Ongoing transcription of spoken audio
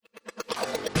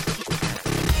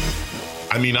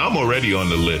I mean, I'm already on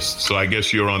the list, so I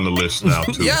guess you're on the list now,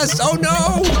 too. Yes. Oh,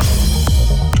 no.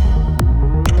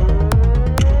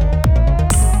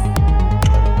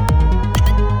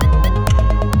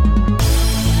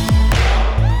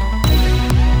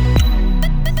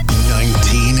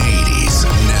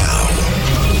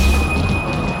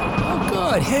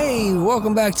 Hey,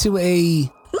 welcome back to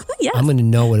a... Yes. I'm going to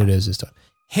know what it is this time.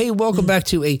 Hey, welcome back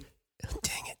to a...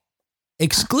 Dang it.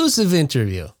 Exclusive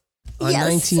interview on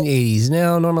 1980s.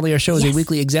 Now, normally our show is a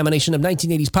weekly examination of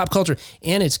 1980s pop culture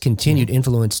and its continued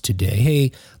influence today.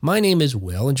 Hey, my name is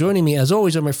Will, and joining me, as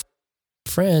always, are my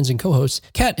friends and co-hosts,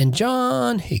 Kat and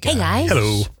John. Hey, guys. Hey, guys.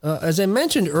 Hello. As I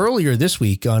mentioned earlier this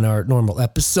week on our normal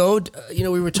episode,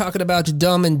 we were talking about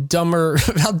Dumb and Dumber,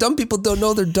 how dumb people don't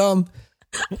know they're dumb.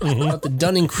 About the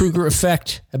Dunning-Kruger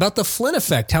effect, about the Flynn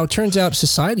effect, how it turns out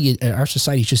our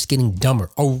society is just getting dumber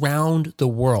around the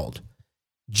world.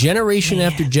 Generation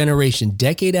after generation,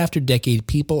 decade after decade,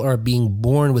 people are being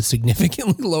born with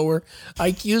significantly lower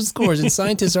IQ scores, and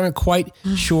scientists aren't quite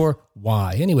sure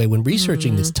why. Anyway, when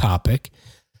researching this topic,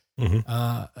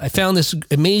 I found this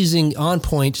amazing,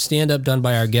 on-point stand-up done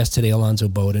by our guest today, Alonzo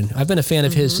Bodden. I've been a fan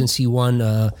of his since he won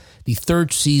the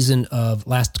third season of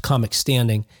Last Comic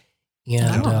Standing.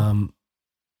 And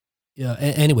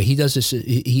anyway, he does this.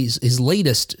 His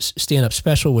latest stand-up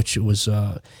special, which was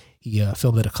he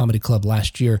filmed at a comedy club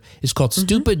last year, is called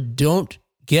 "Stupid Don't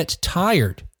Get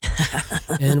Tired."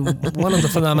 And one of the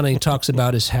phenomena he talks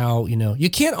about is how you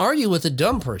can't argue with a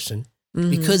dumb person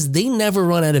because they never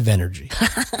run out of energy.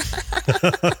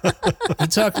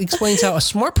 He explains how a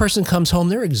smart person comes home,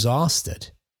 they're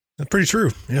exhausted. That's pretty true.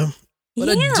 Yeah. But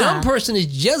a dumb person is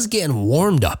just getting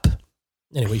warmed up.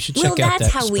 Anyway, you should check out that. Well,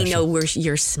 that's how we special. know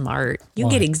you're smart. You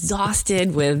get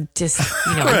exhausted with just,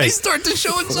 Right. They start to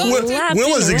show exhausted.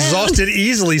 Will is exhausted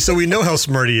easily, so we know how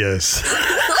smart he is.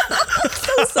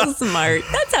 so smart.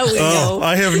 That's how we know.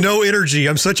 I have no energy.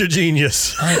 I'm such a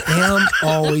genius. I am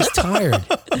always tired.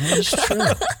 That's true.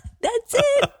 That's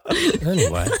it.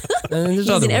 Anyway, and there's He's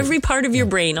other in ways. every part of your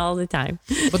brain all the time.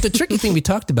 But the tricky thing we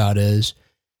talked about is,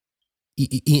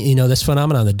 this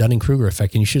phenomenon, the Dunning-Kruger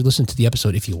effect, and you should listen to the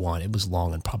episode if you want. It was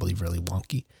long and probably really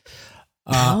wonky.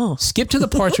 Skip to the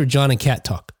parts where John and Kat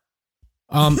talk.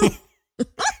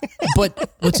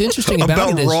 But what's interesting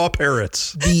about it is raw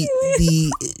parrots.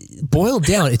 The boiled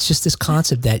down, it's just this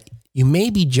concept that you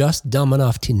may be just dumb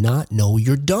enough to not know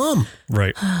you're dumb.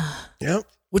 Right. Yeah.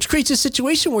 Which creates a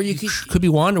situation where you could be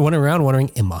wandering around wondering,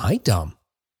 am I dumb?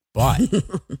 But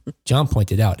John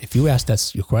pointed out, if you ask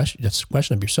that's a question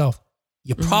of yourself,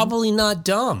 you're probably not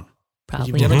dumb. Probably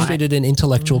You've demonstrated an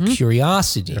intellectual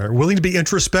curiosity. Willing to be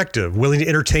introspective, willing to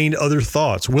entertain other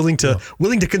thoughts, willing to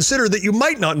consider that you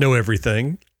might not know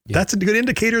everything. Yeah. That's a good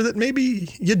indicator that maybe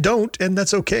you don't, and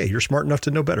that's okay. You're smart enough to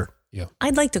know better. Yeah.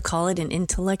 I'd like to call it an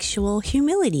intellectual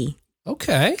humility.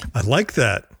 Okay. I like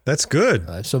that. That's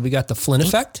good. So we got the Flynn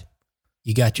effect.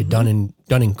 You got your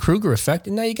Dunning-Kruger effect,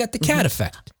 and now you got the cat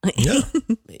effect. Yeah.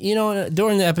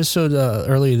 During the episode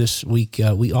earlier this week,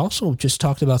 we also just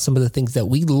talked about some of the things that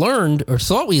we learned or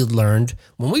thought we had learned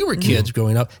when we were kids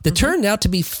growing up that turned out to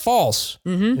be false.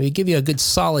 We give you a good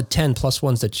solid 10 plus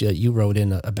ones that you wrote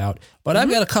in about. But I've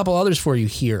got a couple others for you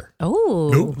here.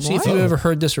 Oh. See if you've ever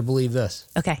heard this or believe this.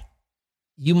 Okay.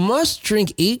 You must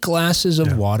drink 8 glasses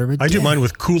of water a day. I do mine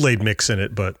with Kool-Aid mix in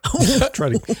it, but I try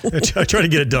to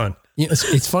get it done.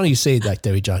 It's funny you say that,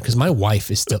 Debbie John, because my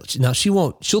wife is still, now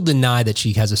she'll deny that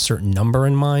she has a certain number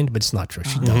in mind, but it's not true.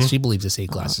 She does. She believes it's 8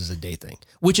 glasses a day thing,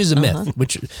 which is a myth,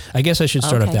 which I guess I should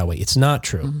start off that way. It's not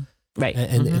true. Right.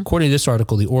 And according to this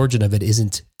article, the origin of it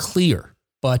isn't clear,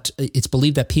 but it's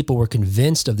believed that people were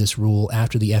convinced of this rule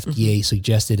after the FDA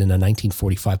suggested in a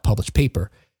 1945 published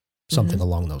paper, something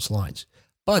along those lines.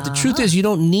 But the truth is you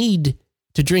don't need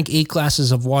to drink 8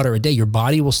 glasses of water a day. Your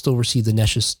body will still receive the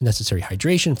necessary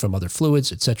hydration from other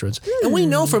fluids, et cetera. And we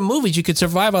know from movies you could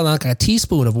survive on like a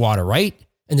teaspoon of water, right?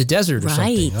 In the desert or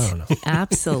something. I don't know.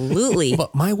 Absolutely.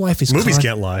 But my wife is... Movies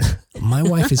can't lie. My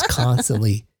wife is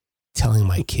constantly telling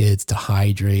my kids to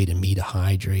hydrate and me to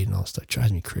hydrate and all this stuff. It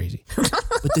drives me crazy.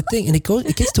 But the thing, and it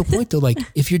gets to a point though, like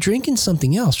if you're drinking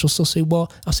something else, she'll still say,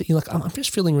 well, I'll say, I'm just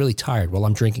feeling really tired while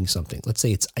I'm drinking something. Let's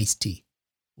say it's iced tea.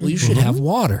 Well, you should have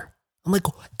water. I'm like,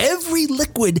 every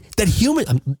liquid that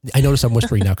I notice I'm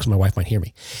whispering now because my wife might hear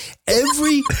me.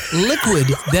 Every liquid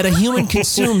that a human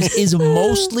consumes is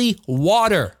mostly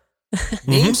water.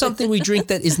 Name something we drink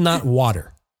that is not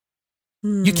water.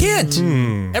 You can't.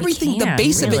 Everything, the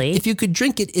base of it, if you could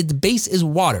drink it, the base is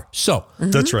water. So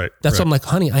that's right. That's why I'm like,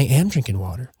 honey, I am drinking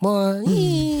water. Well,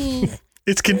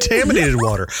 it's contaminated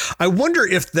water. I wonder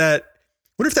if that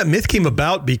myth came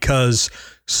about because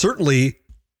certainly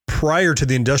prior to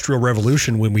the Industrial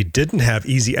Revolution, when we didn't have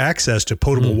easy access to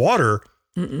potable water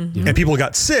and people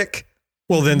got sick,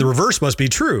 well, then the reverse must be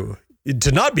true.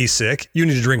 To not be sick, you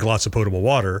need to drink lots of potable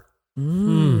water.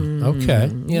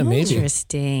 Okay. Yeah, maybe.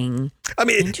 Interesting. I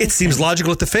mean, it seems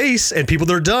logical at the face, and people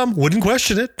that are dumb wouldn't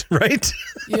question it, right?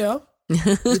 Yeah.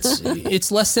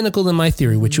 It's less cynical than my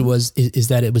theory, which is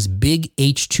that it was big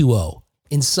H2O.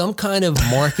 In some kind of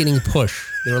marketing push,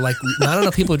 they were like, not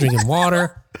enough people are drinking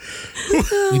water.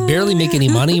 We barely make any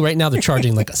money. Right now, they're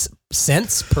charging like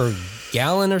cents per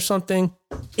gallon or something.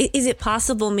 Is it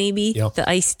possible maybe the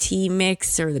iced tea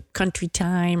mix or the country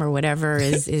time or whatever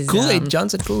is Kool-Aid? John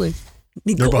said Kool-Aid.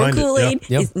 Kool-Aid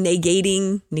Yep. is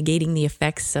negating the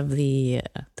effects of the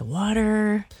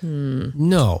water.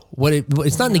 No,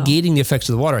 it's not negating the effects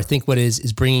of the water. I think what is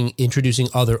introducing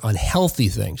other unhealthy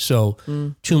things. So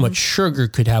too much sugar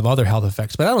could have other health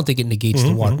effects, but I don't think it negates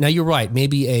the water. Now you're right.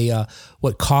 Maybe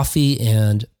coffee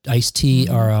and iced tea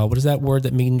are what is that word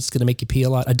that means it's going to make you pee a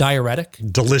lot? A diuretic.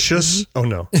 Delicious. Oh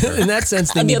no. In that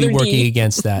sense, they may be working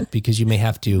against that because you may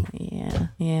have to.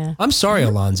 Yeah. I'm sorry,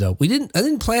 Alonzo. I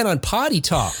didn't plan on potty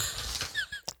talk.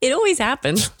 It always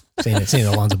happens. Saying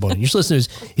Alonzo Bodden. You should listen to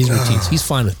his routines. He's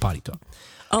fine with potty talk.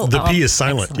 The pee is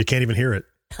silent. Excellent. You can't even hear it.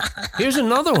 Here's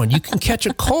another one. You can catch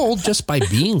a cold just by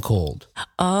being cold.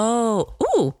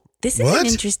 This is an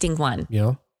interesting one.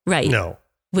 Right. No.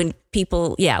 When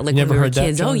people, like when we were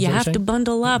kids, you have to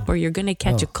bundle up or you're going to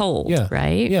catch a cold,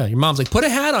 right? Yeah, your mom's like, put a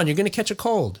hat on, you're going to catch a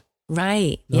cold.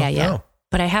 Right, No.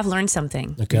 But I have learned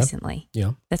something recently.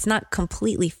 Yeah. That's not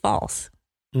completely false.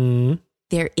 Mm-hmm.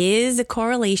 There is a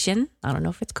correlation. I don't know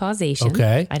if it's causation.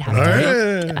 Okay. I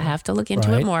have to look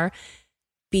into it more.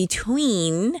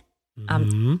 Between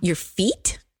your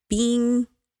feet being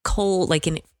cold,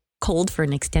 cold for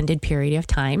an extended period of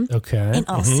time. Okay. And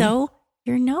also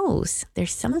your nose.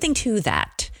 There's something to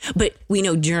that. But we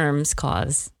know germs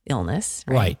cause illness,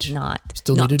 right? Not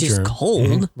just germ.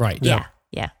 cold. Right. Yeah.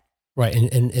 Right.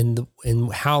 And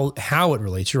how it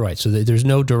relates, you're right. So there's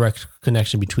no direct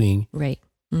connection between. Right.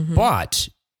 But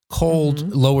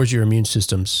cold lowers your immune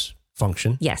system's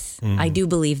function. Yes. I do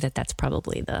believe that that's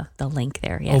probably the link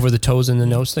there. Yeah. Over the toes and the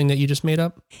nose thing that you just made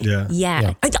up? Yeah.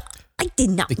 I did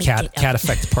not the make cat it up. cat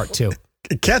effect part 2.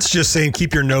 Cat's just saying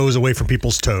keep your nose away from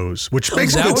people's toes, which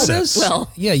makes good sense.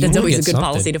 Well, yeah, that's always a good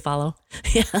policy to follow.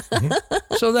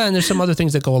 So then there's some other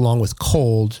things that go along with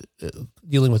cold,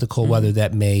 dealing with the cold weather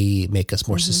that may make us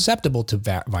more susceptible to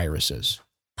viruses.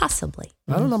 Possibly.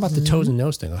 I don't know about the toes and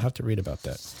nose thing. I'll have to read about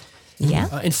that. Yeah.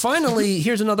 And finally,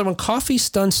 here's another one. Coffee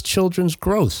stunts children's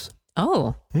growth.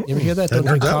 Oh. You ever hear that? Don't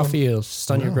drink coffee, it'll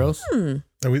stunt your growth.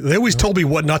 They always told me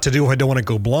what not to do if I don't want to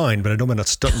go blind, but I don't want to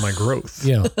stunt my growth.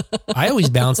 Yeah. I always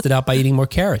balanced it out by eating more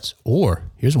carrots. Or,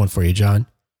 here's one for you, John.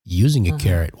 Using a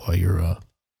carrot while you're...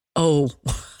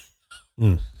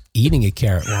 eating a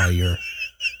carrot while you're...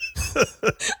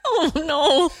 Oh,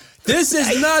 no. This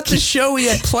is not the show we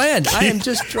had planned. I am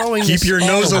just throwing Keep your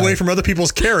nose away from other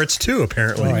people's carrots, too,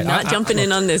 apparently. All right, Not jumping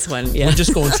in on this one. Yeah. We're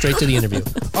just going straight to the interview.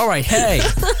 All right. Hey,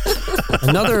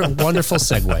 another wonderful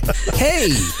segue. Hey,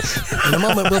 in a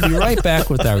moment, we'll be right back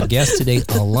with our guest today,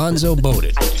 Alonzo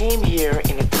Bodden. I came here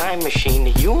in a time machine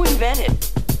that you invented.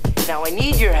 Now I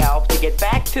need your help to get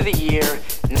back to the year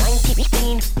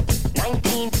 1980.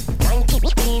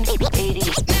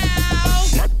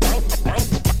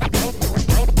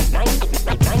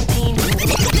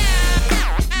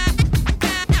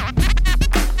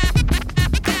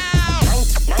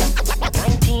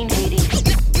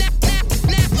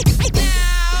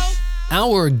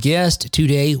 Our guest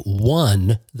today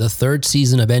won the 3rd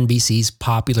season of NBC's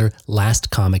popular Last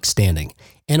Comic Standing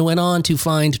and went on to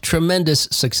find tremendous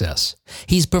success.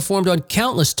 He's performed on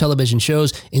countless television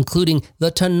shows, including The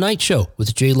Tonight Show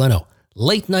with Jay Leno,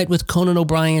 Late Night with Conan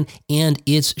O'Brien, and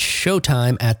It's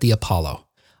Showtime at the Apollo.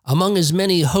 Among his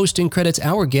many hosting credits,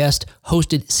 our guest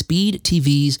hosted Speed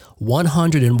TV's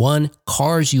 101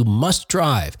 Cars You Must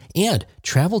Drive and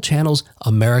Travel Channel's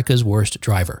America's Worst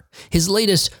Driver. His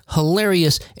latest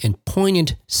hilarious and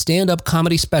poignant stand-up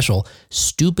comedy special,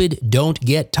 Stupid Don't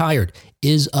Get Tired,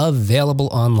 is available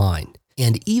online.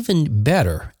 And even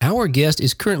better, our guest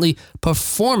is currently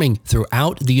performing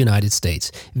throughout the United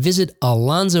States. Visit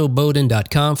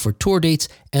alonzobodden.com for tour dates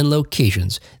and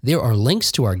locations. There are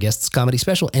links to our guest's comedy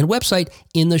special and website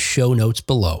in the show notes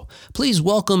below. Please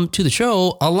welcome to the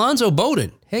show, Alonzo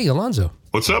Bodden. Hey, Alonzo.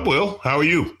 What's up, Will? How are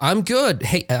you? I'm good.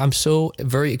 Hey, I'm so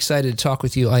very excited to talk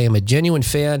with you. I am a genuine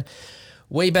fan.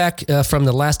 Way back from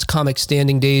the Last Comic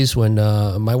Standing days when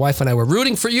my wife and I were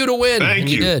rooting for you to win. Thank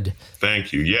you. You did.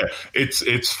 Thank you. Yeah.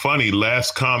 It's funny.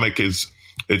 Last Comic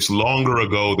it's longer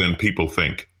ago than people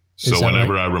think. So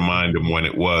whenever I remind them when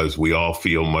it was, we all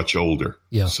feel much older.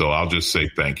 Yeah. So I'll just say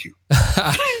thank you.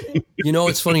 You know,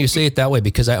 it's funny you say it that way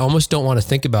because I almost don't want to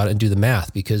think about it and do the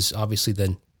math because obviously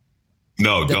then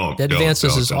don't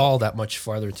advances us all that much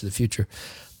farther into the future.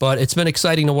 But it's been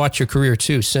exciting to watch your career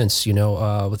too since, you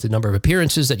know, with the number of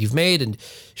appearances that you've made and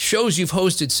shows you've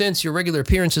hosted since your regular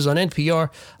appearances on NPR,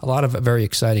 a lot of very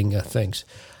exciting things.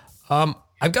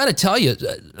 I've got to tell you,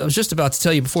 I was just about to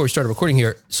tell you before we started recording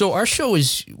here. So our show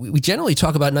is, we generally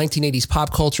talk about 1980s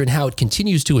pop culture and how it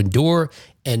continues to endure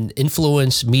and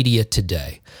influence media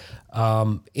today.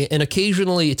 And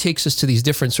occasionally it takes us to these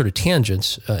different sort of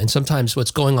tangents. And sometimes what's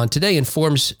going on today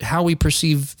informs how we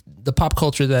perceive the pop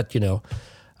culture that, you know,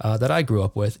 that I grew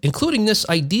up with, including this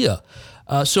idea.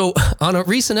 So on a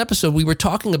recent episode, we were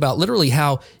talking about literally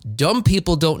how dumb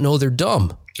people don't know they're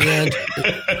dumb.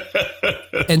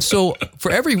 And so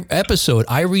for every episode,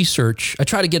 I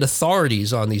try to get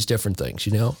authorities on these different things,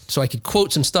 you know, so I could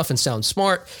quote some stuff and sound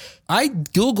smart. I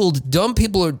Googled dumb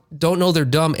people don't know they're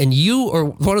dumb, and you are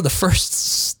one of the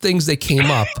first things that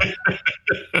came up.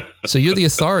 So you're the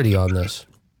authority on this.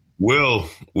 Well,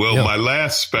 my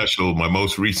last special, my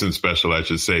most recent special, I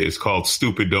should say, is called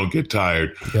Stupid Don't Get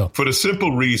Tired. Yeah. For the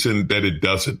simple reason that it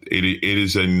doesn't. It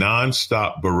is a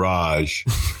nonstop barrage.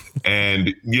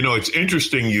 And, you know, it's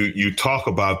interesting you talk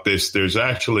about this. There's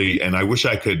actually, and I wish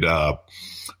I could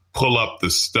pull up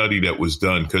the study that was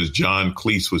done because John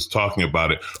Cleese was talking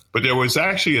about it. But there was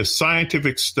actually a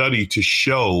scientific study to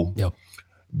show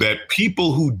that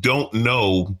people who don't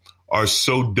know are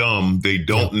so dumb they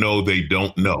don't know they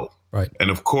don't know. Right. And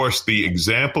of course, the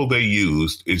example they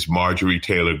used is Marjorie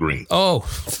Taylor Greene. Oh,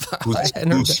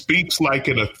 who speaks like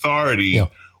an authority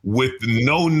with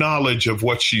no knowledge of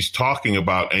what she's talking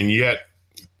about. And yet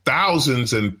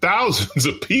thousands and thousands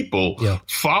of people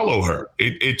follow her.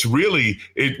 It's really,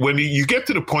 when you get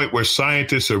to the point where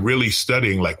scientists are really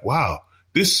studying like, wow,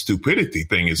 this stupidity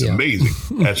thing is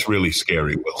amazing. That's really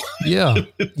scary, Will. Yeah.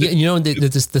 You know,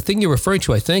 the thing you're referring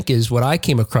to, I think, is what I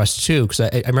came across too, because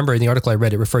I remember in the article I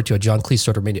read, it referred to, John Cleese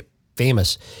sort of made it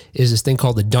famous, is this thing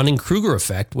called the Dunning-Kruger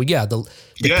effect. Well, yeah.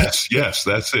 Yes,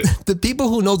 that's it. The people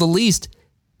who know the least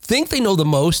think they know the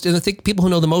most, and the people who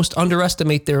know the most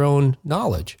underestimate their own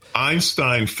knowledge.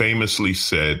 Einstein famously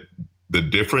said, the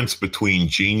difference between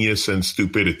genius and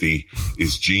stupidity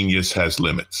is genius has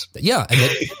limits. Yeah,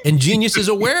 and genius is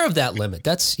aware of that limit.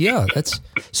 That's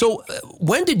so.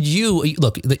 When did you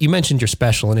look? You mentioned your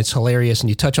special, and it's hilarious, and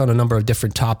you touch on a number of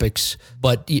different topics.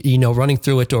 But you know, running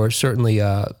through it, or certainly,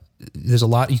 there's a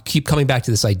lot. You keep coming back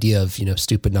to this idea of, you know,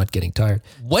 stupid not getting tired.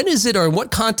 When is it, or in what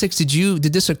context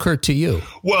did this occur to you?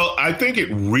 Well, I think it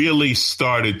really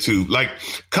started to, like,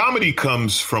 comedy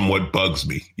comes from what bugs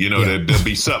me. You know, there'll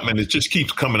be something and it just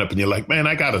keeps coming up, and you're like, man,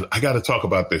 I gotta talk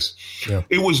about this. Yeah.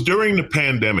 It was during the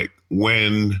pandemic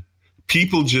when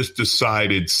people just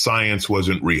decided science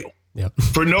wasn't real. Yeah.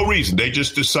 For no reason. They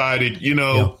just decided, you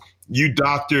know, you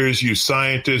doctors, you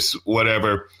scientists,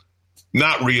 whatever,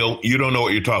 not real. You don't know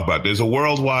what you're talking about. There's a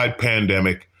worldwide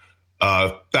pandemic,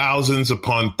 thousands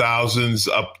upon thousands,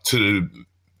 up to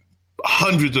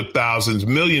hundreds of thousands,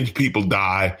 millions of people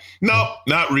die. No,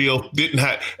 not real. Didn't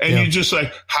have. And you're just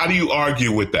like, how do you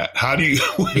argue with that? How do you,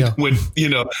 when, you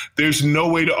know, there's no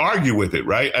way to argue with it,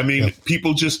 right? I mean,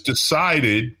 people just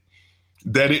decided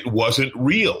that it wasn't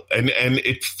real. And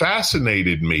it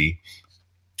fascinated me.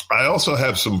 I also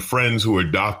have some friends who are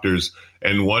doctors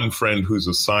and one friend who's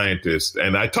a scientist.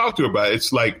 And I talked to her about it.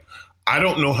 It's like, I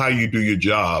don't know how you do your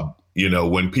job, you know,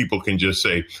 when people can just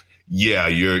say, yeah,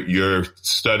 you're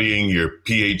studying your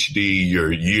PhD,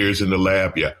 your years in the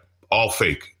lab. Yeah, all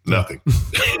fake, nothing.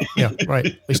 Yeah,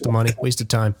 right. Waste of money, waste of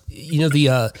time. You know,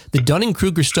 the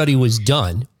Dunning-Kruger study was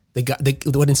done.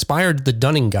 What inspired the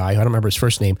Dunning guy, I don't remember his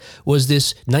first name, was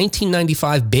this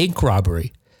 1995 bank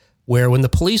robbery, where when the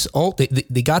police,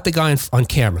 they got the guy on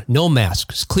camera, no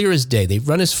mask, it's clear as day. They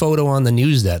run his photo on the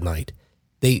news that night.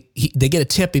 They get a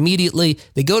tip immediately.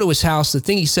 They go to his house. The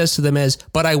thing he says to them is,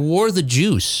 "But I wore the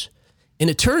juice." And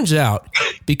it turns out,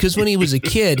 because when he was a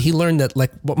kid, he learned that,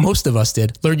 like what most of us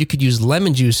did, learned you could use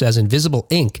lemon juice as invisible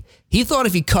ink. He thought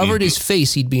if he covered his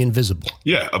face, he'd be invisible.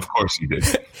 Yeah, of course he did.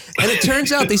 And it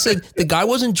turns out, they said the guy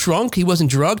wasn't drunk. He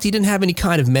wasn't drugged. He didn't have any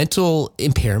kind of mental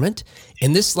impairment.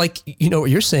 And this, like, you know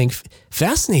what you're saying,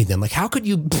 fascinated them. Like, how could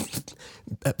you,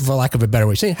 for lack of a better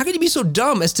way of saying, how could you be so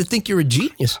dumb as to think you're a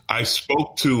genius? I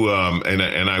spoke to,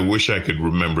 and I wish I could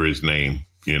remember his name.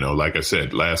 You know, like I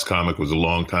said, last comic was a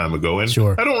long time ago, and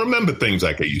I don't remember things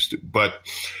like I used to. But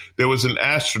there was an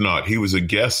astronaut. He was a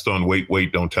guest on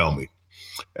Wait, Don't Tell Me.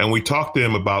 And we talked to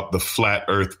him about the flat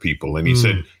earth people. And he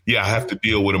said, yeah, I have to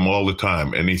deal with them all the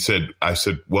time. And I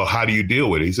said, well, how do you deal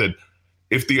with it? He said,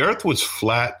 if the earth was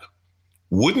flat,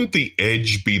 wouldn't the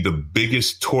edge be the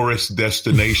biggest tourist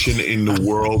destination in the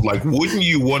world? Like, wouldn't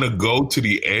you want to go to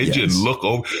the edge and look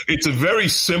over? It's a very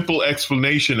simple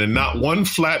explanation. And not one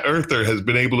flat earther has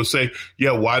been able to say,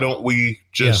 yeah, why don't we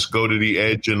just go to the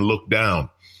edge and look down?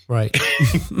 Right.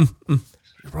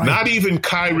 Right. Not even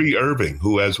Kyrie Irving,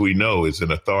 who, as we know, is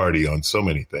an authority on so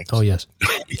many things. Oh, yes.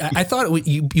 I thought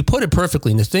you put it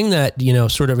perfectly. And the thing that,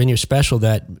 sort of in your special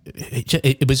that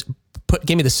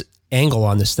gave me this angle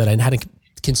on this that I hadn't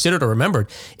considered or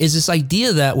remembered is this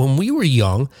idea that when we were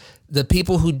young, there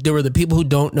were the people who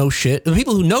don't know shit, the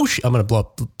people who know shit. I'm going to blow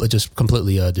up, just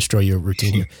completely destroy your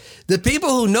routine here. The people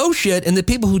who know shit and the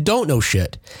people who don't know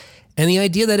shit. And the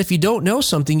idea that if you don't know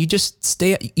something, you just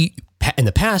stay. In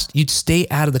the past, you'd stay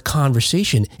out of the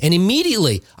conversation. And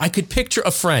immediately I could picture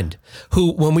a friend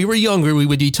who, when we were younger, we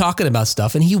would be talking about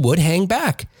stuff and he would hang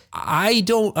back.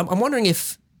 I'm wondering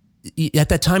if at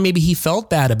that time, maybe he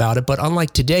felt bad about it, but unlike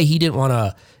today, he didn't want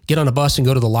to get on a bus and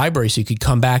go to the library so he could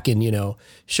come back and,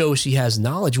 show us he has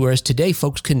knowledge. Whereas today,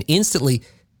 folks can instantly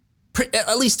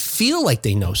at least feel like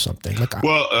they know something.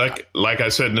 Like I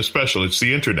said in the special, it's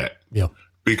the internet. Yeah.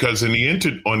 Because on the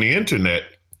internet,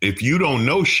 if you don't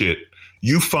know shit,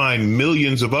 you find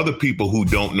millions of other people who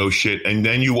don't know shit, and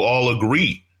then you all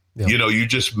agree. Yeah. You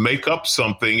just make up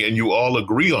something and you all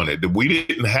agree on it. We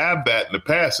didn't have that in the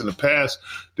past. In the past,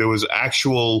 there was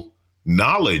actual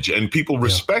knowledge and people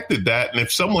respected that. And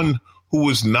if someone who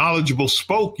was knowledgeable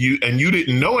spoke and you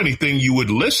didn't know anything, you would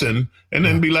listen and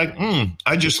then be like,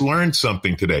 I just learned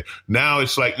something today. Now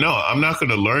it's like, no, I'm not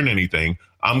going to learn anything.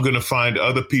 I'm going to find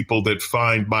other people that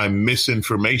find my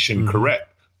misinformation correct.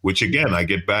 Which, again, I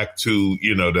get back to,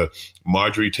 the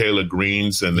Marjorie Taylor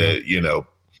Greens and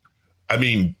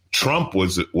Trump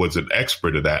was an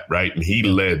expert of that, right? And he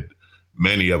led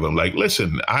many of them. Like,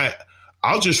 listen,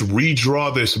 I'll just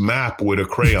redraw this map with a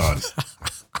crayon.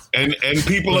 and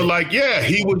people are like, yeah,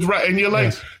 he was right. And you're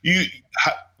like,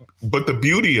 but the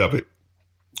beauty of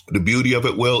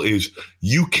it, Will, is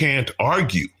you can't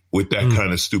argue with that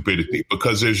kind of stupidity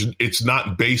because it's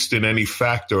not based in any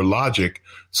fact or logic.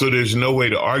 So there's no way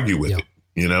to argue with it.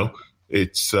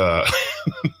 It's, I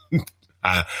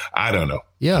don't know.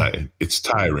 Yeah. It's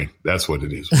tiring. That's what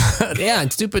it is. Yeah.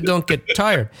 And stupid don't get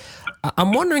tired.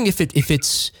 I'm wondering if it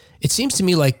seems to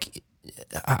me like,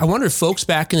 I wonder if folks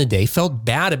back in the day felt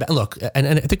bad about, look, and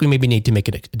I think we maybe need to make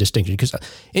a distinction because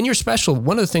in your special,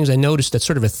 one of the things I noticed that's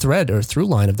sort of a thread or through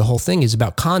line of the whole thing is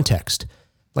about context.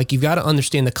 Like you've got to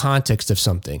understand the context of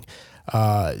something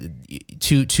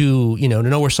to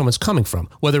know where someone's coming from,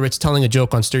 whether it's telling a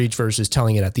joke on stage versus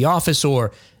telling it at the office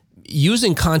or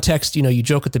using context. You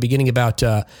joke at the beginning about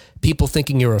people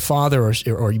thinking you're a father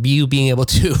or you being able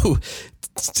to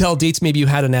tell dates. Maybe you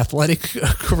had an athletic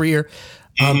career.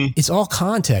 It's all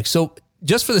context. So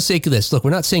just for the sake of this, look, we're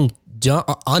not saying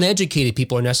uneducated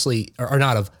people are necessarily are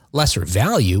not of lesser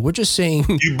value. We're just saying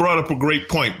you brought up a great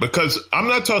point because I'm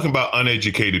not talking about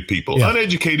uneducated people. Yeah.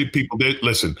 Uneducated people,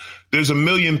 listen, there's a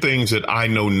million things that I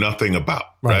know nothing about,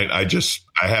 right? I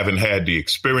haven't had the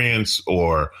experience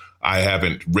or I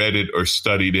haven't read it or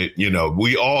studied it.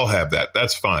 We all have that.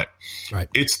 That's fine. Right.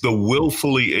 It's the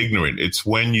willfully ignorant. It's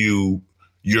when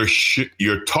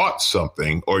you're taught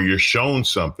something or you're shown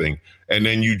something and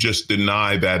then you just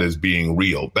deny that as being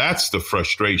real. That's the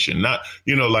frustration. Not,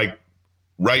 like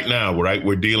right now, right?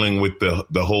 We're dealing with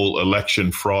the whole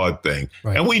election fraud thing.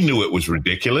 Right. And we knew it was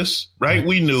ridiculous, right?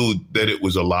 We knew that it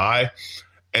was a lie.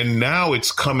 And now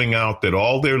it's coming out that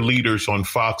all their leaders on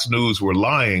Fox News were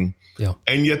lying. Yeah.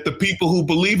 And yet the people who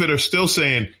believe it are still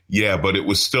saying, yeah, but it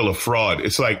was still a fraud.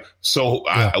 It's like, so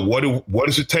what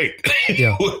does it take?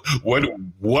 Yeah.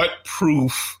 What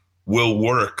proof will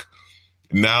work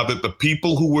now that the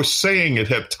people who were saying it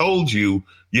have told you,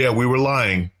 yeah, we were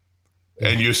lying.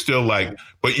 And you're still like,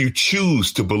 but you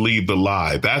choose to believe the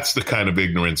lie. That's the kind of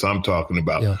ignorance I'm talking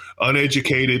about. Yeah.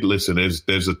 Uneducated. Listen,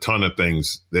 there's a ton of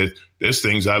things. There's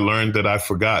things I learned that I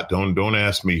forgot. Don't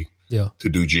ask me to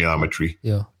do geometry.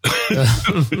 Yeah.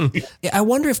 I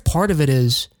wonder if part of it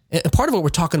is, and part of what we're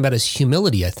talking about is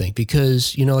humility, I think,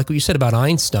 because, like what you said about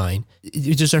Einstein,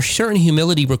 there's a certain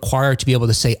humility required to be able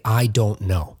to say, I don't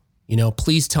know.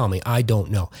 Please tell me, I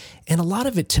don't know. And a lot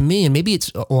of it to me, and maybe it's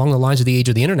along the lines of the age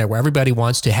of the internet where everybody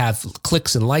wants to have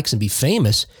clicks and likes and be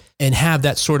famous and have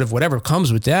that sort of whatever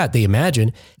comes with that, they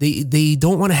imagine, they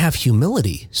don't want to have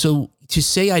humility. So to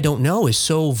say I don't know is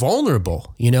so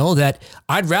vulnerable, that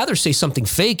I'd rather say something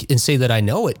fake and say that I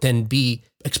know it than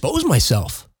expose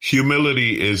myself.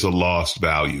 humility is a lost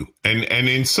value. And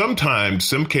in some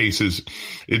cases,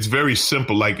 it's very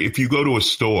simple. Like if you go to a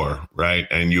store, right,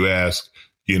 and you ask,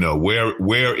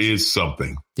 where is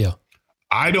something? Yeah.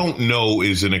 I don't know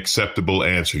is an acceptable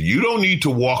answer. You don't need to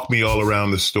walk me all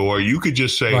around the store. You could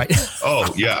just say, right.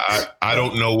 Oh, yeah, I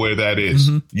don't know where that is.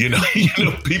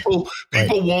 Mm-hmm. People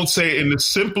won't say in the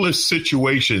simplest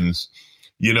situations,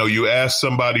 you ask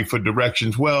somebody for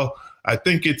directions. Well, I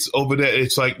think it's over there.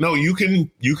 It's like, no, you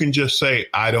can just say,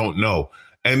 I don't know.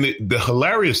 And the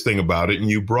hilarious thing about it, and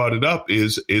you brought it up,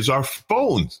 is our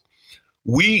phones.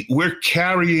 We're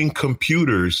carrying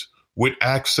computers with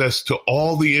access to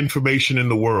all the information in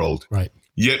the world. Right.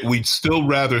 Yet we'd still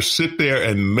rather sit there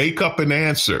and make up an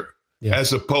answer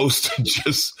as opposed to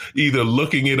just either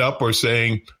looking it up or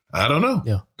saying, I don't know.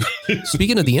 Yeah.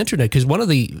 Speaking of the internet, because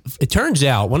it turns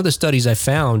out one of the studies I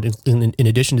found in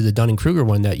addition to the Dunning-Kruger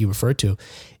one that you referred to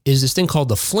is this thing called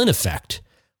the Flynn effect,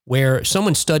 where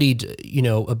someone studied,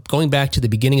 going back to the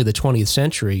beginning of the 20th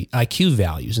century, IQ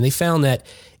values. And they found that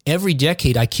every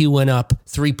decade IQ went up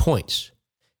 3 points.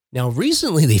 Now,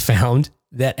 recently they found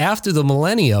that after the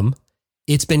millennium,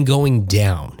 it's been going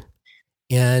down.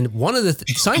 And one of the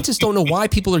scientists don't know why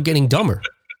people are getting dumber.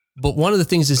 But one of the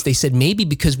things is they said maybe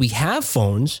because we have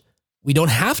phones, we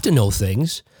don't have to know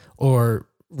things or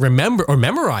remember or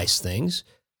memorize things,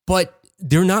 but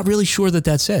they're not really sure that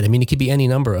that's it. I mean, it could be any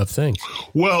number of things.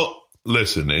 Well,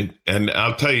 listen, and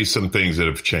I'll tell you some things that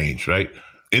have changed, right?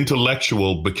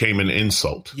 Intellectual became an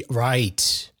insult.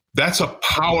 Right. That's a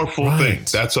powerful thing.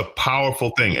 That's a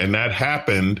powerful thing. And that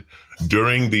happened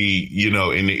during the,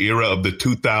 in the era of the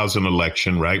 2000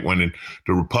 election, right? When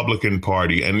the Republican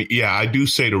Party, and yeah, I do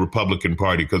say the Republican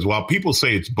Party, because while people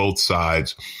say it's both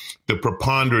sides, the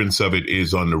preponderance of it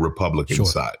is on the Republican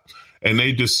side. And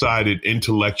they decided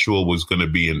intellectual was going to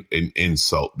be an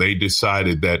insult. They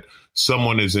decided that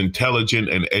someone as intelligent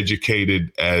and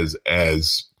educated as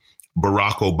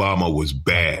Barack Obama was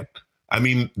bad. I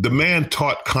mean, the man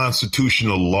taught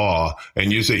constitutional law,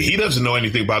 and you say he doesn't know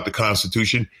anything about the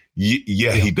Constitution.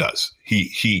 Yeah, he does.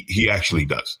 He actually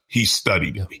does. He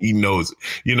studied it. He knows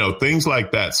it. Things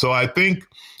like that. So I think,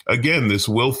 again, this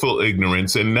willful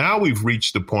ignorance, and now we've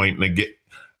reached the point, and again,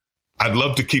 I'd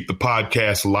love to keep the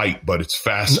podcast light, but it's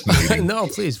fascinating. No,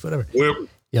 please, whatever.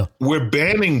 We're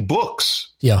banning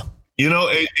books. Yeah.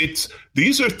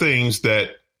 These are things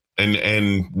that,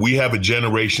 and we have a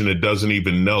generation that doesn't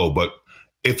even know, but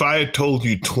if I had told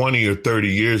you 20 or 30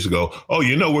 years ago,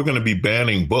 we're going to be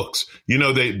banning books.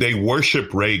 They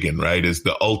worship Reagan, right, as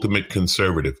the ultimate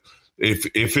conservative.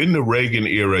 If in the Reagan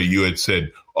era you had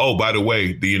said, oh, by the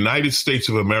way, the United States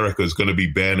of America is going to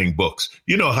be banning books.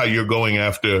 You know how you're going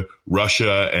after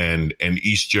Russia and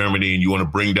East Germany and you want to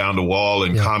bring down the wall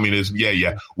and communism.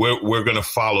 Yeah. We're going to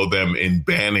follow them in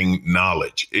banning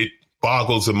knowledge. It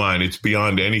boggles the mind. It's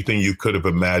beyond anything you could have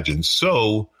imagined.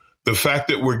 So the fact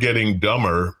that we're getting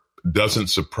dumber doesn't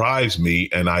surprise me.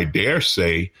 And I dare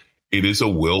say it is a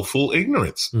willful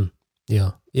ignorance.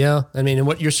 Yeah. Yeah. I mean, and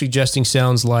what you're suggesting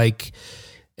sounds like,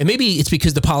 and maybe it's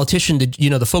because the politician,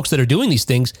 the folks that are doing these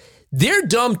things, they're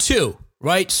dumb too.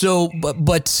 Right. So,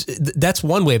 but that's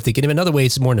one way of thinking. Another way,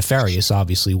 it's more nefarious,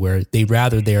 obviously, where they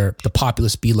rather the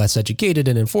populace be less educated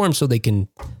and informed so they can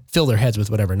fill their heads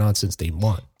with whatever nonsense they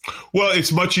want. Well,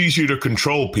 it's much easier to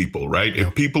control people, right? Yeah.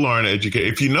 If people aren't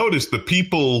educated, if you notice, the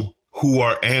people who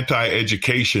are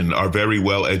anti-education are very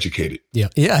well educated. Yeah.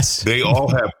 Yes. They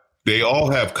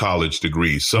all have college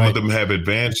degrees. Some of them have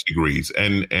advanced degrees.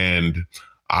 And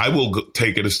I will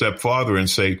take it a step farther and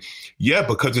say, yeah,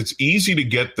 because it's easy to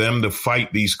get them to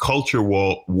fight these culture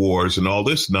wars and all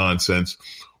this nonsense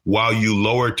while you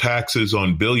lower taxes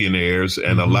on billionaires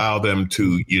and allow them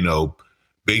to,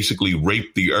 basically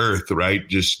rape the earth, right?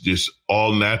 Just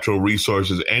all natural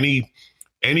resources. Any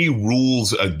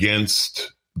rules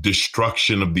against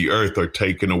destruction of the earth are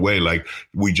taken away. Like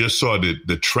we just saw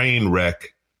the train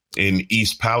wreck in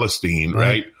East Palestine,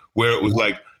 right? Where it was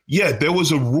like, yeah, there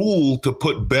was a rule to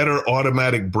put better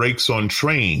automatic brakes on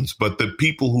trains, but the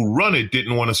people who run it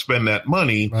didn't want to spend that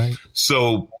money. Right.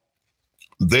 So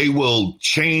they will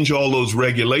change all those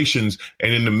regulations.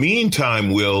 And in the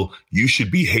meantime, you should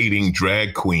be hating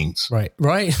drag queens. Right.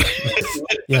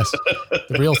 Yes.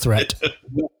 The real threat.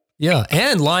 Yeah.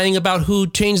 And lying about who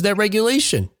changed that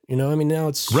regulation. Now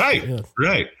it's right.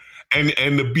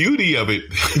 And the beauty of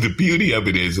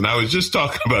it is, and I was just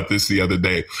talking about this the other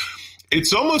day,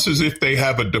 it's almost as if they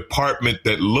have a department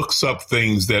that looks up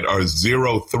things that are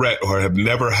zero threat or have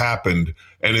never happened.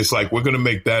 And it's like, we're going to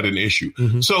make that an issue.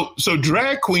 Mm-hmm. So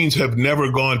drag queens have never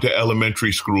gone to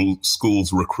elementary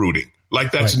schools recruiting.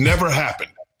 Like that's never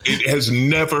happened. It has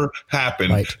never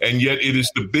happened. Right. And yet it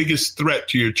is the biggest threat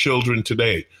to your children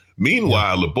today.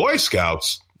 Meanwhile, the Boy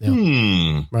Scouts,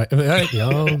 Right.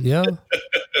 Yeah.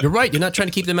 You're right. You're not trying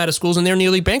to keep them out of schools, and they're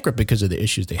nearly bankrupt because of the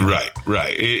issues they have.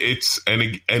 Right. And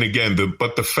again,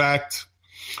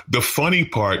 the funny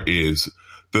part is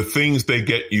the things they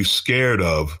get you scared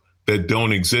of that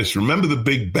don't exist. Remember the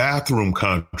big bathroom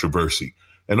controversy,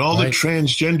 and all the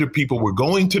transgender people were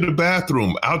going to the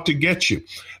bathroom out to get you.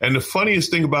 And the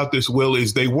funniest thing about this, Will,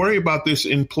 is they worry about this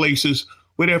in places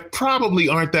where there probably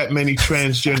aren't that many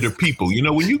transgender people. You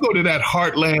know, when you go to that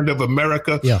heartland of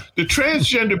America, the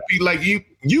transgender people, like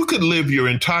you could live your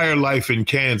entire life in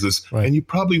Kansas and you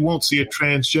probably won't see a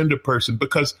transgender person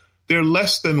because they're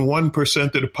less than 1%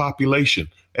 of the population.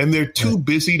 And they're too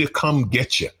busy to come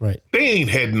get you. Right. They ain't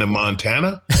heading to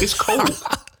Montana. It's cold.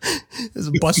 It's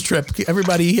a bus trip.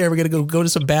 Everybody here, we're going to go to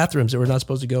some bathrooms that we're not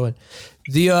supposed to go in.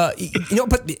 This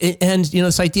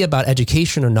idea about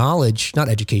education or knowledge, not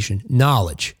education,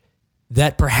 knowledge,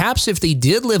 that perhaps if they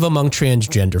did live among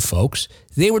transgender folks,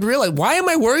 they would realize, why am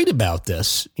I worried about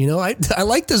this? You know, I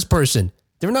like this person.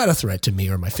 They're not a threat to me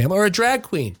or my family or a drag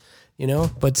queen, you know,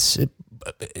 but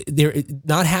they're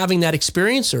not having that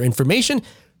experience or information.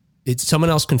 It's someone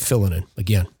else can fill it in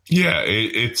again. Yeah,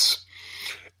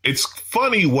 it's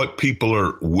funny what people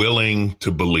are willing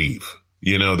to believe.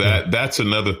 You know, that's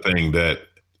another thing that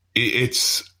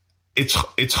it's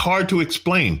hard to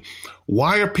explain.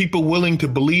 Why are people willing to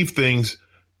believe things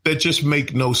that just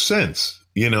make no sense?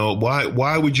 You know,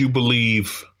 why would you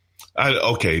believe,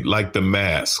 like the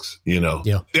masks, you know,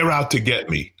 they're out to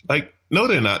get me. Like, no,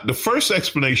 they're not. The first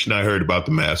explanation I heard about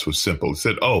the mask was simple. It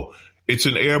said, it's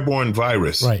an airborne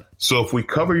virus. Right. So if we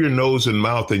cover your nose and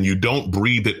mouth and you don't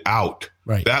breathe it out,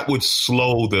 that would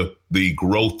slow the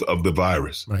growth of the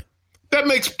virus. Right. That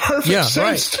makes perfect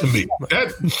sense to me.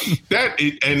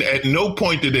 And at no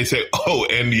point did they say,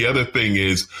 and the other thing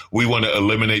is we want to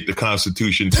eliminate the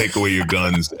Constitution, take away your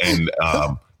guns, and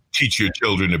teach your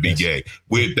children to be gay.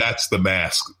 That's the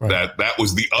mask. Right. That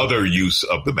was the other use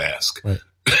of the mask. Right.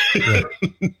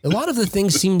 A lot of the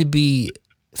things seem to be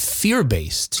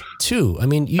fear-based too. I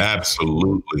mean,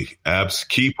 absolutely.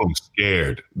 Keep them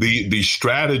scared. The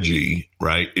strategy,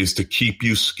 right, is to keep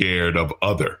you scared of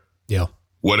other. Yeah.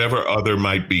 Whatever other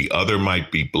might be. Other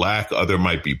might be black. Other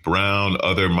might be brown.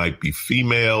 Other might be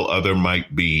female. Other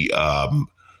might be,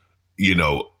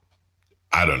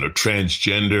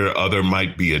 transgender. Other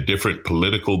might be a different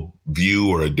political view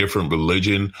or a different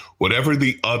religion. Whatever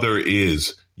the other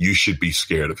is, you should be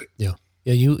scared of it. Yeah.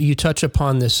 Yeah. You touch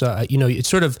upon this, it's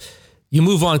sort of, you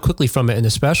move on quickly from it in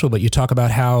the special, but you talk about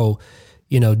how,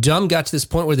 dumb got to this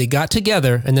point where they got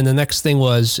together and then the next thing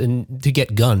was to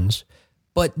get guns.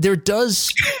 But there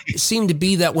does seem to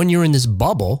be that when you're in this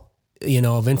bubble,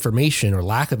 of information or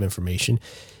lack of information,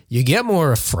 you get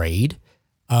more afraid.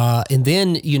 And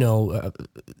then,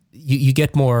 you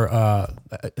get more,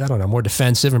 more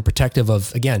defensive and protective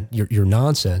of, again, your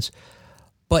nonsense.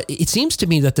 But it seems to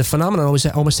me that the phenomenon is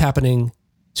almost happening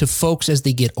to folks as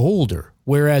they get older.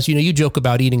 Whereas, you joke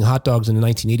about eating hot dogs in the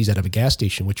 1980s out of a gas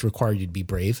station, which required you to be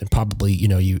brave. And probably,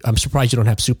 I'm surprised you don't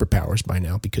have superpowers by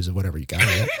now because of whatever you got.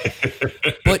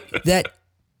 But that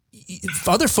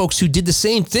other folks who did the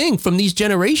same thing from these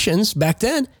generations back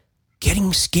then,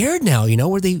 getting scared now,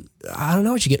 where they, I don't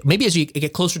know what you get. Maybe as you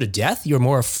get closer to death, you're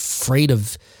more afraid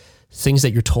of things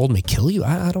that you're told may kill you.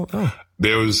 I don't know.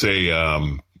 There was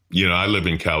I live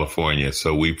in California,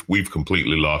 so we've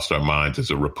completely lost our minds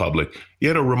as a republic,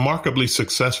 yet are remarkably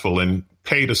successful and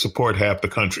pay to support half the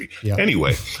country. Yeah.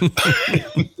 Anyway,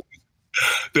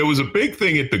 there was a big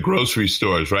thing at the grocery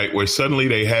stores, right, where suddenly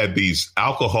they had these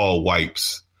alcohol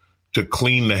wipes to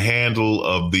clean the handle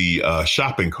of the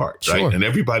shopping cart, right? Sure. And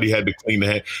everybody had to clean the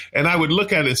hand. And I would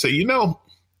look at it and say,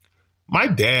 my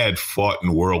dad fought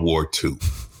in World War II.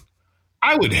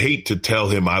 I would hate to tell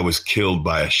him I was killed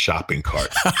by a shopping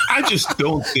cart. I just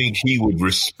don't think he would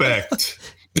respect,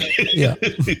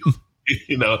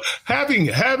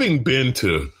 having been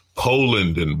to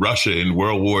Poland and Russia in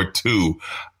World War II,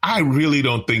 I really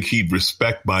don't think he'd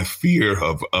respect my fear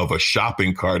of a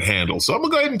shopping cart handle. So I'm going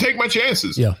to go ahead and take my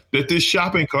chances that this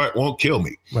shopping cart won't kill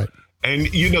me. Right. And,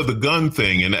 the gun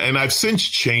thing, and I've since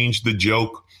changed the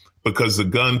joke, because the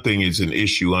gun thing is an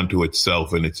issue unto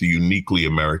itself, and it's a uniquely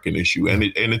American issue. And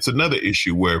it's another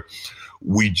issue where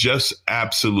we just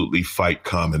absolutely fight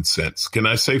common sense. Can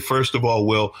I say, first of all,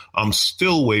 Will, I'm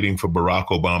still waiting for Barack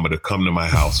Obama to come to my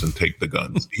house and take the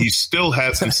guns. He still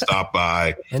hasn't stopped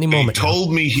by. Any moment. He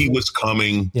told me he was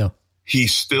coming. Yeah. He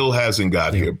still hasn't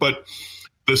got here. But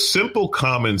the simple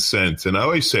common sense, and I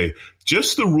always say,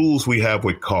 just the rules we have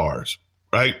with cars,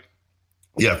 right?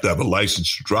 You have to have a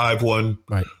license to drive one.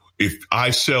 Right. If I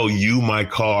sell you my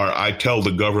car, I tell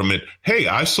the government, hey,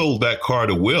 I sold that car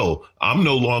to Will. I'm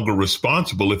no longer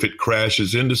responsible if it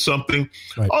crashes into something.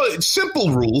 Right. Oh, it's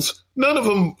simple rules. None of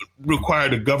them require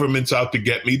the government's out to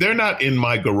get me. They're not in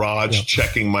my garage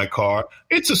checking my car.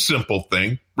 It's a simple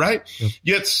thing, right?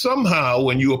 Yet somehow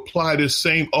when you apply this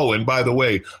same, and by the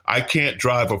way, I can't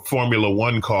drive a Formula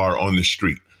One car on the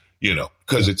street,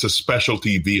 because it's a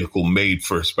specialty vehicle made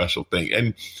for a special thing.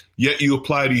 And yet you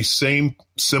apply these same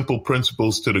simple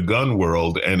principles to the gun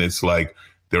world, and it's like,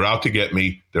 they're out to get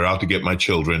me. They're out to get my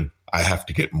children. I have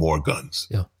to get more guns.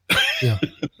 Yeah. Yeah.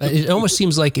 It almost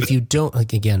seems like if you don't,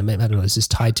 like, again, I don't know, is this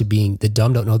tied to being the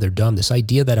dumb don't know they're dumb? This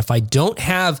idea that if I don't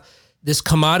have this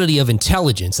commodity of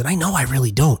intelligence, and I know I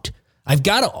really don't, I've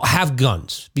got to have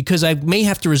guns because I may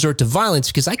have to resort to violence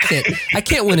because I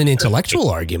can't win an intellectual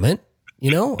argument.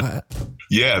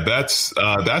 Yeah, that's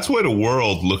where the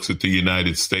world looks at the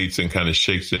United States and kind of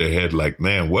shakes their head like,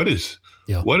 man, what is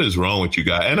wrong with you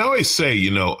guys? And I always say,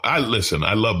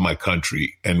 I love my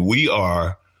country, and we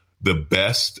are the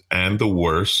best and the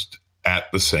worst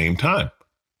at the same time.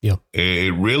 Yeah,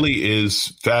 it really is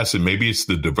fascinating. Maybe it's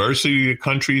the diversity of the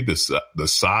country, the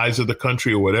size of the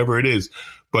country, or whatever it is,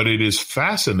 but it is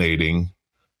fascinating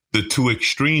the two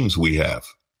extremes we have.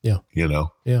 Yeah,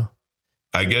 Yeah.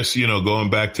 I guess, going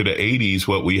back to the 80s,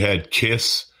 what we had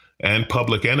KISS and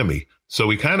Public Enemy. So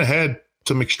we kind of had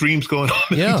some extremes going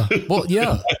on. Yeah. Well,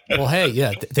 yeah. Well, hey,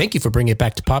 yeah. Thank you for bringing it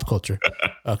back to pop culture.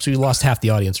 Because we lost half the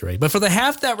audience already. But for the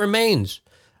half that remains,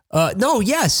 that's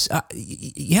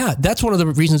one of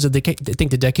the reasons that I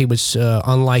think the decade was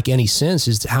unlike any since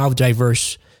is how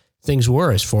diverse things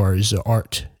were as far as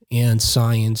art and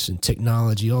science and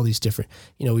technology, all these different,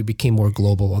 we became more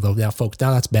global, although now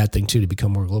that's a bad thing too, to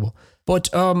become more global. But,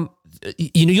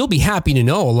 you'll be happy to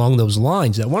know along those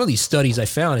lines that one of these studies I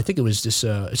found, I think it was this,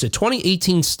 it's a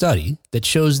 2018 study that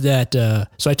shows that,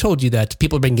 so I told you that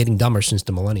people have been getting dumber since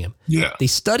the millennium. Yeah. They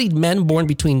studied men born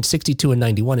between 62 and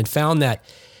 91 and found that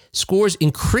scores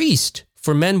increased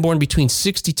for men born between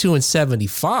 62 and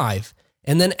 75.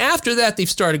 And then after that, they've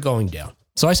started going down.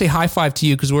 So I say high five to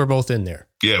you because we're both in there.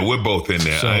 Yeah, we're both in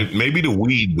there. So, maybe the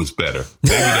weed was better.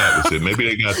 Maybe that was it. Maybe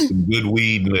they got some good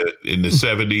weed in the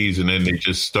 70s and then they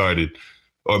just started.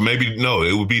 Or maybe, no,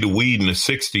 it would be the weed in the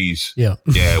 60s. Yeah.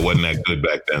 Yeah, it wasn't that good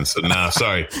back then. So,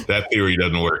 sorry, that theory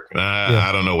doesn't work.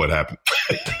 I don't know what happened.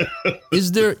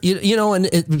 Is there,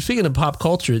 and speaking of pop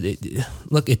culture,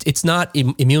 look, it's not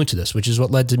immune to this, which is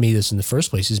what led to me this in the first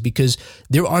place, is because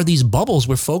there are these bubbles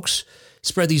where folks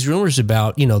spread these rumors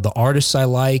about, the artists I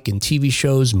like and TV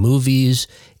shows, movies,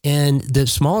 and the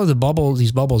smaller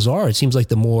these bubbles are, it seems like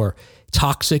the more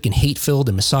toxic and hate-filled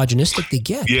and misogynistic they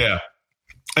get. Yeah.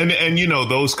 And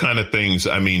those kind of things,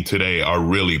 today are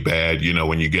really bad,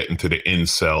 when you get into the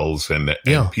incels and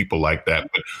people like that.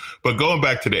 But going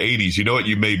back to the 80s, you know what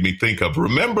you made me think of?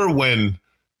 Remember when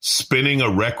spinning a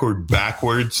record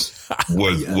backwards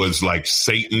was like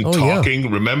Satan talking? Yeah.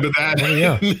 Remember that? Oh,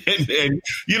 yeah. and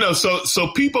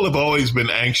so people have always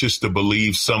been anxious to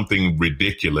believe something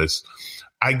ridiculous.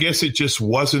 I guess it just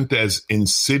wasn't as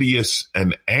insidious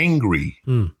and angry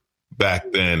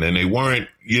back then. And they weren't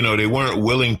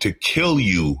willing to kill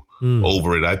you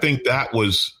over it. I think that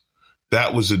was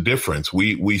a difference.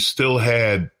 We still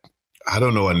had, I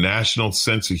don't know, a national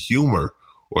sense of humor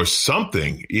or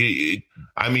something.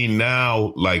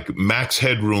 Now, like Max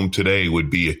Headroom today would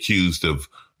be accused of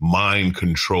mind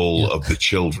control of the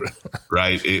children,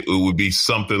 right? It would be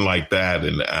something like that.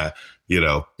 And, I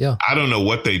don't know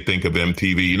what they think of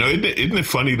MTV. Isn't it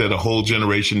funny that a whole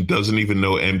generation doesn't even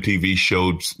know MTV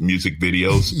showed music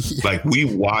videos? Like we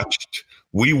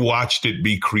watched it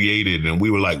be created and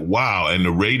we were like, wow. And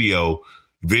the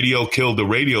video killed the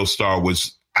radio star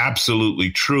was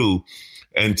absolutely true.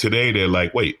 And today they're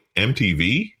like, wait,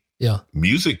 MTV? Yeah.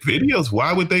 Music videos?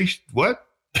 Why would they? What?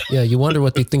 Yeah. You wonder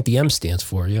what they think the M stands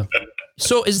for. Yeah.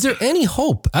 So is there any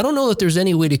hope? I don't know that there's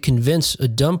any way to convince a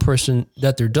dumb person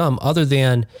that they're dumb other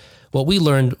than what we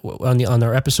learned on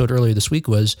our episode earlier this week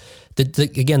was that,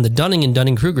 again, the Dunning and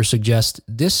Dunning-Kruger suggest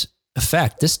this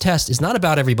test is not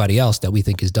about everybody else that we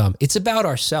think is dumb. It's about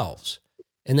ourselves.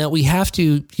 And that we have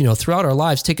to, throughout our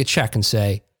lives, take a check and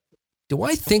say, do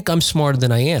I think I'm smarter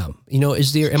than I am?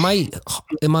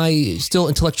 Am I still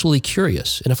intellectually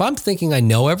curious? And if I'm thinking I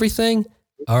know everything,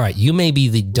 all right, you may be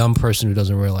the dumb person who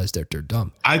doesn't realize that they're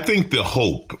dumb. I think the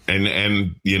hope, and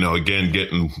again,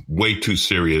 getting way too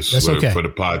serious for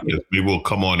the podcast. Maybe we'll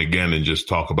come on again and just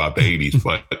talk about the 80s.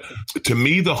 But to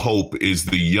me, the hope is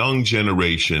the young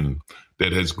generation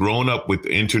that has grown up with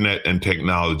the internet and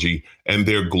technology, and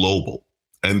they're global.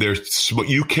 And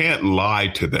you can't lie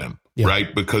to them.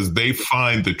 right? Because they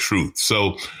find the truth.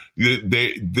 So they're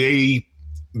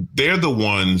the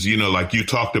ones, like you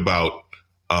talked about,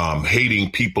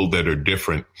 hating people that are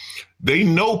different. They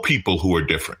know people who are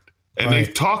different, and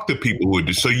they've talked to people who are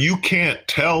different. So you can't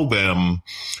tell them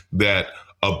that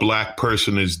a black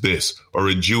person is this, or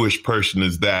a Jewish person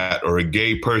is that, or a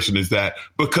gay person is that,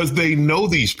 because they know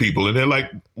these people, and they're like,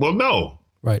 well, no,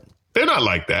 right. They're not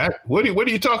like that. What are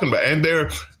you talking about? And there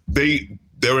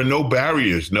are no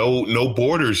barriers, no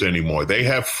borders anymore. They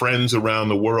have friends around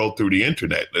the world through the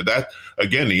internet. That,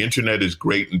 again, the internet is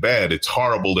great and bad. It's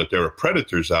horrible that there are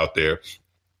predators out there.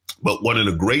 But one of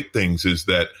the great things is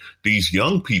that these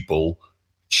young people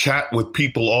chat with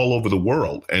people all over the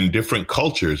world and different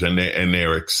cultures, and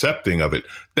they're accepting of it.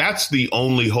 That's the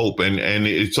only hope. And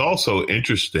it's also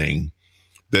interesting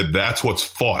that that's what's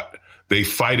fought. They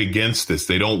fight against this.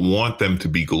 They don't want them to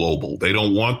be global. They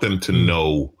don't want them to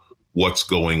know what's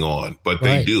going on, but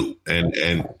they do.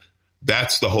 And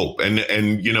that's the hope. And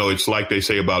it's like they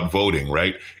say about voting,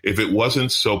 right? If it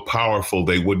wasn't so powerful,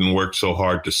 they wouldn't work so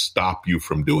hard to stop you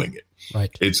from doing it.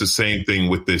 Right. It's the same thing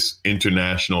with this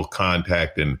international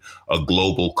contact and a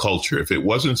global culture. If it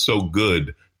wasn't so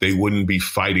good, they wouldn't be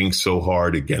fighting so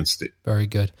hard against it. Very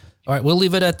good. All right, we'll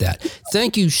leave it at that.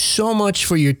 Thank you so much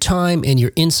for your time and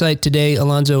your insight today,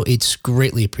 Alonzo. It's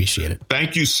greatly appreciated.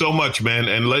 Thank you so much, man.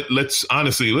 And let's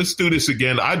do this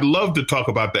again. I'd love to talk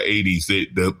about the 80s,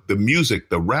 the music,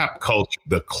 the rap culture,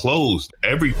 the clothes,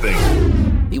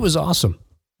 everything. He was awesome.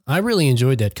 I really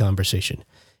enjoyed that conversation.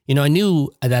 I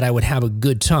knew that I would have a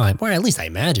good time, or at least I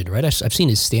imagined, right? I've seen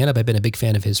his stand-up. I've been a big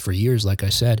fan of his for years, like I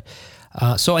said.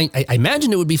 So I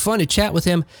imagined it would be fun to chat with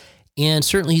him. And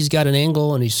certainly he's got an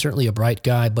angle, and he's certainly a bright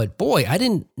guy. But boy, I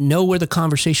didn't know where the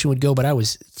conversation would go, but I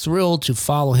was thrilled to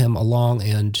follow him along,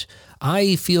 and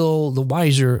I feel the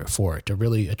wiser for it.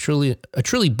 A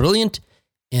truly brilliant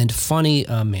and funny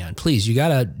man. Please, you got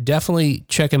to definitely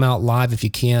check him out live if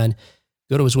you can.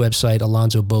 Go to his website,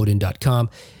 alonzobodden.com.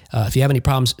 If you have any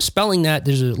problems spelling that,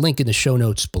 there's a link in the show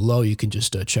notes below. You can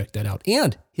just check that out.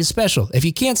 And his special, if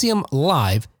you can't see him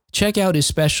live, check out his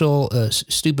special,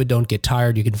 Stupid Don't Get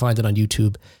Tired. You can find it on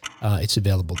YouTube. It's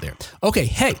available there. Okay,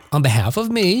 hey, on behalf of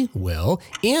me, Will,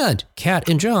 and Kat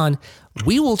and John,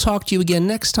 we will talk to you again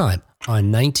next time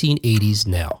on 1980s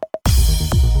Now.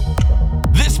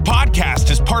 This podcast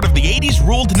is part of the 80s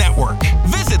Ruled Network.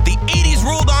 Visit the 80s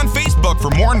Ruled on Facebook for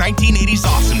more 1980s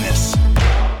awesomeness.